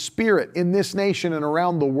of the Spirit in this nation and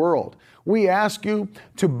around the world, we ask you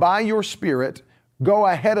to, by your Spirit, go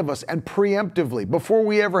ahead of us and preemptively, before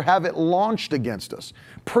we ever have it launched against us,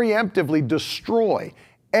 preemptively destroy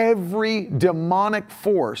every demonic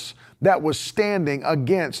force that was standing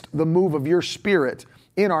against the move of your Spirit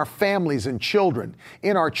in our families and children,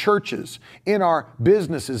 in our churches, in our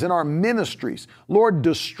businesses, in our ministries. Lord,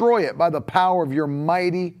 destroy it by the power of your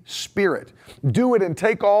mighty Spirit. Do it and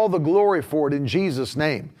take all the glory for it in Jesus'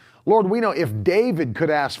 name. Lord, we know if David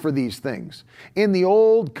could ask for these things in the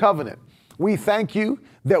old covenant, we thank you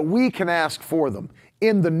that we can ask for them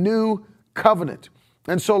in the new covenant.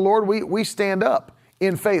 And so, Lord, we stand up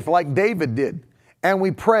in faith like David did, and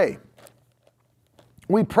we pray.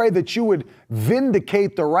 We pray that you would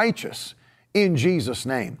vindicate the righteous in Jesus'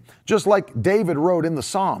 name. Just like David wrote in the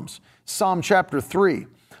Psalms, Psalm chapter 3,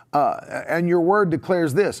 and your word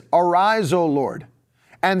declares this: "Arise, O Lord,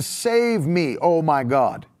 and save me, O my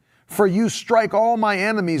God, for you strike all my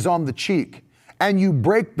enemies on the cheek, and you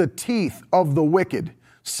break the teeth of the wicked.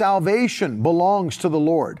 Salvation belongs to the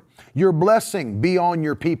Lord. Your blessing be on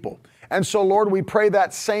your people." And so, Lord, we pray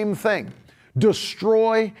that same thing.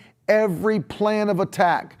 Destroy every plan of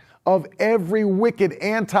attack of every wicked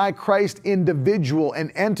antichrist individual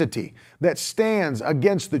and entity that stands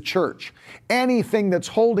against the church. Anything that's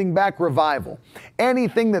holding back revival,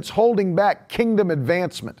 anything that's holding back kingdom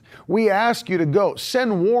advancement, we ask you to go.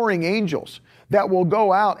 Send warring angels that will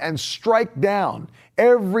go out and strike down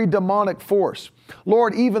every demonic force.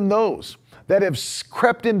 Lord, even those that have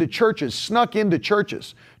crept into churches, snuck into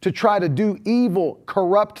churches to try to do evil,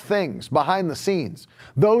 corrupt things behind the scenes,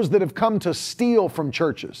 those that have come to steal from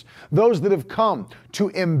churches, those that have come to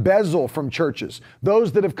embezzle from churches,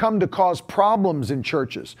 those that have come to cause problems in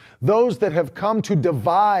churches, those that have come to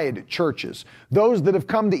divide churches, those that have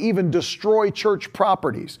come to even destroy church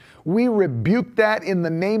properties. We rebuke that in the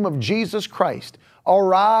name of Jesus Christ.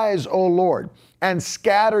 Arise, O Lord, and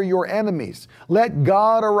scatter your enemies. Let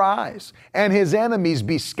God arise and his enemies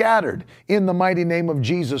be scattered in the mighty name of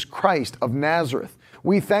Jesus Christ of Nazareth.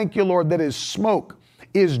 We thank you, Lord, that as smoke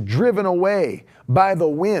is driven away by the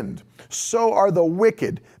wind, so are the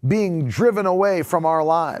wicked being driven away from our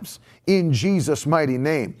lives in Jesus' mighty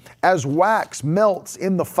name. As wax melts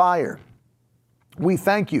in the fire, we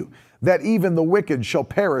thank you that even the wicked shall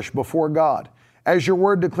perish before God. As your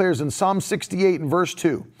word declares in Psalm 68 and verse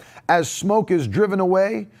 2, as smoke is driven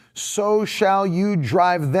away, so shall you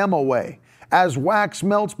drive them away. As wax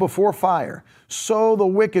melts before fire, so the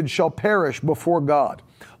wicked shall perish before God.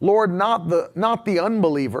 Lord, not the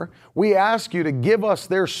unbeliever. We ask you to give us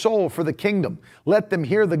their soul for the kingdom. Let them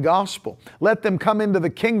hear the gospel. Let them come into the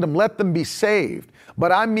kingdom. Let them be saved.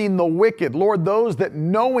 But I mean the wicked, Lord, those that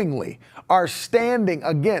knowingly are standing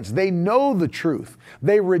against. They know the truth.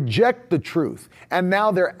 They reject the truth. And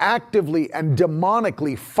now they're actively and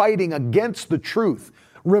demonically fighting against the truth.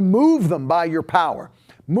 Remove them by your power.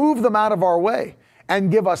 Move them out of our way and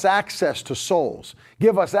give us access to souls.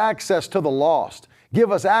 Give us access to the lost. Give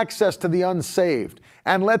us access to the unsaved.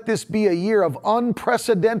 And let this be a year of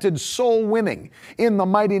unprecedented soul winning in the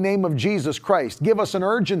mighty name of Jesus Christ. Give us an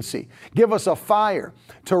urgency. Give us a fire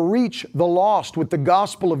to reach the lost with the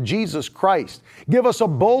gospel of Jesus Christ. Give us a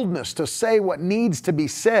boldness to say what needs to be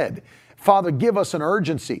said. Father, give us an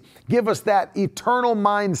urgency. Give us that eternal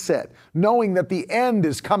mindset, knowing that the end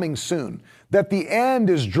is coming soon, that the end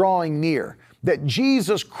is drawing near, that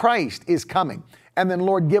Jesus Christ is coming. And then,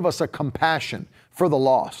 Lord, give us a compassion for the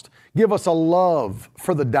lost. Give us a love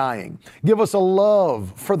for the dying. Give us a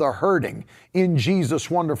love for the hurting in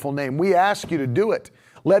Jesus' wonderful name. We ask you to do it.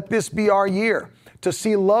 Let this be our year to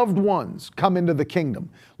see loved ones come into the kingdom.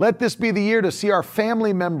 Let this be the year to see our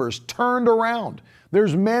family members turned around.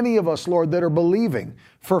 There's many of us, Lord, that are believing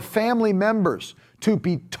for family members to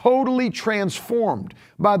be totally transformed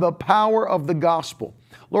by the power of the gospel.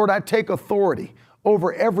 Lord, I take authority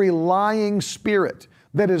over every lying spirit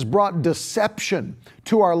that has brought deception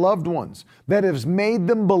to our loved ones, that has made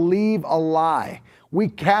them believe a lie. We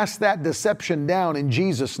cast that deception down in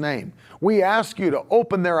Jesus' name. We ask you to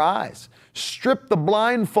open their eyes, strip the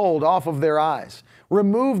blindfold off of their eyes,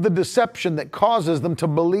 remove the deception that causes them to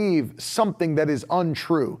believe something that is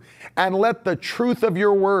untrue, and let the truth of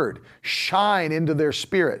your word shine into their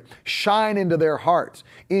spirit, shine into their hearts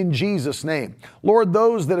in Jesus' name. Lord,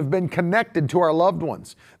 those that have been connected to our loved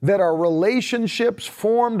ones, that are relationships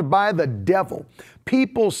formed by the devil,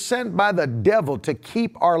 people sent by the devil to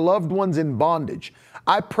keep our loved ones in bondage,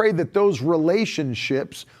 I pray that those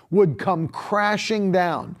relationships would come crashing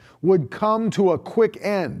down, would come to a quick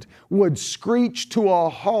end, would screech to a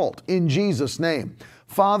halt in Jesus' name.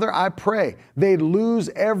 Father, I pray they'd lose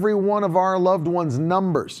every one of our loved ones'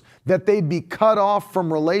 numbers, that they'd be cut off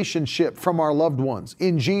from relationship from our loved ones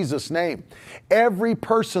in Jesus' name. Every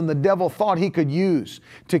person the devil thought he could use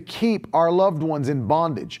to keep our loved ones in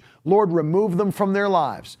bondage, Lord, remove them from their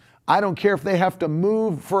lives. I don't care if they have to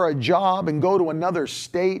move for a job and go to another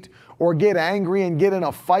state, or get angry and get in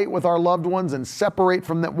a fight with our loved ones and separate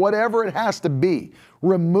from them, whatever it has to be.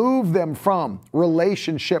 Remove them from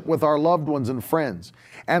relationship with our loved ones and friends.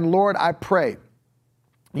 And Lord, I pray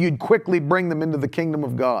you'd quickly bring them into the kingdom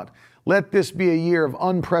of God. Let this be a year of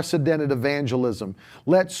unprecedented evangelism.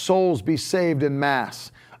 Let souls be saved en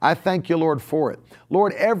masse. I thank you, Lord, for it.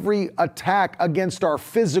 Lord, every attack against our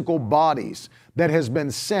physical bodies that has been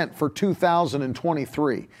sent for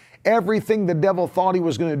 2023, everything the devil thought he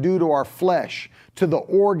was going to do to our flesh, to the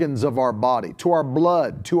organs of our body, to our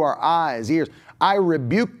blood, to our eyes, ears, I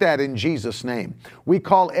rebuke that in Jesus' name. We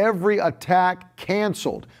call every attack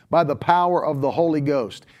canceled by the power of the Holy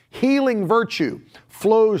Ghost. Healing virtue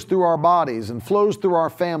flows through our bodies and flows through our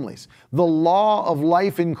families. The law of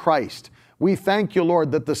life in Christ. We thank you,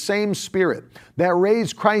 Lord, that the same Spirit that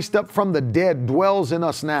raised Christ up from the dead dwells in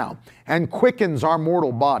us now and quickens our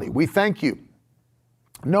mortal body. We thank you.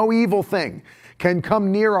 No evil thing can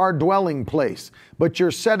come near our dwelling place, but you're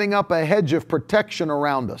setting up a hedge of protection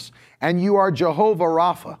around us. And you are Jehovah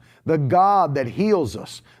Rapha, the God that heals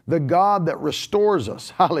us, the God that restores us.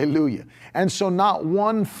 Hallelujah. And so not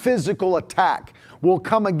one physical attack will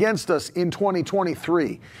come against us in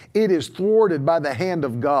 2023. It is thwarted by the hand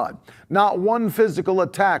of God. Not one physical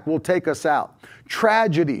attack will take us out.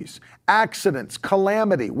 Tragedies, accidents,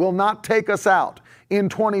 calamity will not take us out in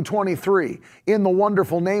 2023, in the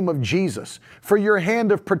wonderful name of Jesus. For your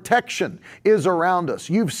hand of protection is around us.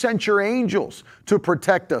 You've sent your angels to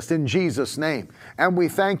protect us in Jesus' name. And we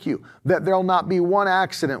thank you that there'll not be one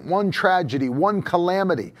accident, one tragedy, one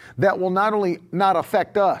calamity that will not only not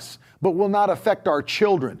affect us, but will not affect our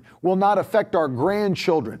children, will not affect our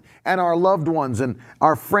grandchildren and our loved ones and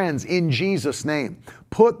our friends in Jesus' name.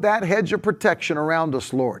 Put that hedge of protection around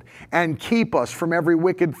us, Lord, and keep us from every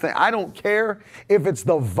wicked thing. I don't care if it's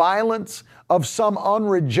the violence of some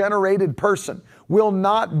unregenerated person. We will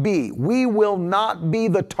not be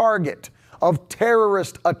the target of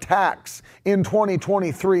terrorist attacks in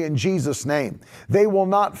 2023 in Jesus' name. They will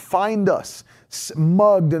not find us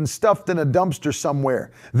mugged and stuffed in a dumpster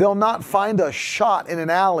somewhere. They'll not find us shot in an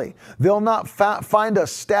alley. They'll not find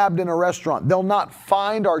us stabbed in a restaurant. They'll not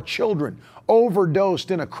find our children overdosed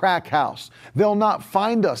in a crack house. They'll not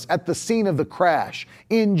find us at the scene of the crash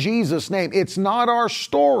in Jesus' name. It's not our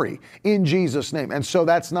story in Jesus' name. And so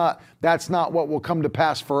that's not what will come to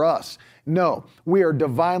pass for us. No, we are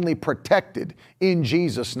divinely protected in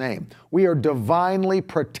Jesus' name. We are divinely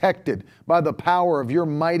protected by the power of your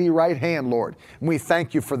mighty right hand, Lord. And we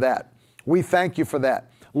thank you for that. We thank you for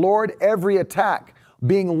that. Lord, every attack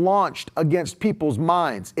being launched against people's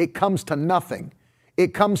minds, it comes to nothing.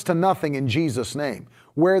 It comes to nothing in Jesus' name.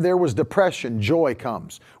 Where there was depression, joy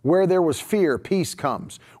comes. Where there was fear, peace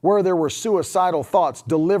comes. Where there were suicidal thoughts,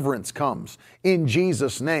 deliverance comes in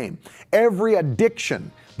Jesus' name. Every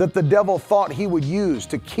addiction that the devil thought he would use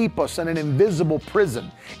to keep us in an invisible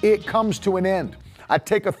prison, it comes to an end. I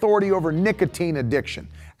take authority over nicotine addiction,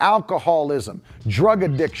 alcoholism, drug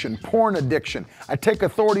addiction, porn addiction. I take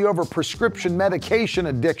authority over prescription medication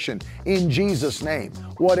addiction in Jesus' name.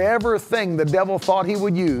 Whatever thing the devil thought he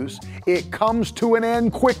would use, it comes to an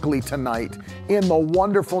end quickly tonight in the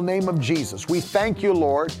wonderful name of Jesus. We thank you,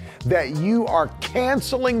 Lord, that you are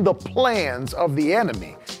canceling the plans of the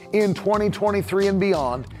enemy in 2023 and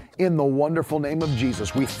beyond. In the wonderful name of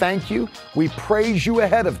Jesus, we thank you. We praise you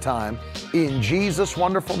ahead of time. In Jesus'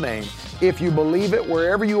 wonderful name, If you believe it,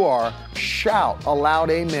 wherever you are, shout a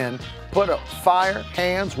loud amen. Put up fire,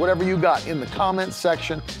 hands, whatever you got in the comment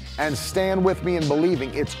section, and stand with me in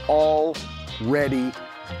believing it's already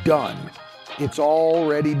done. It's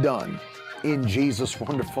already done in Jesus'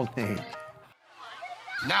 wonderful name.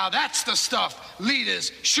 Now that's the stuff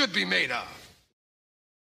leaders should be made of.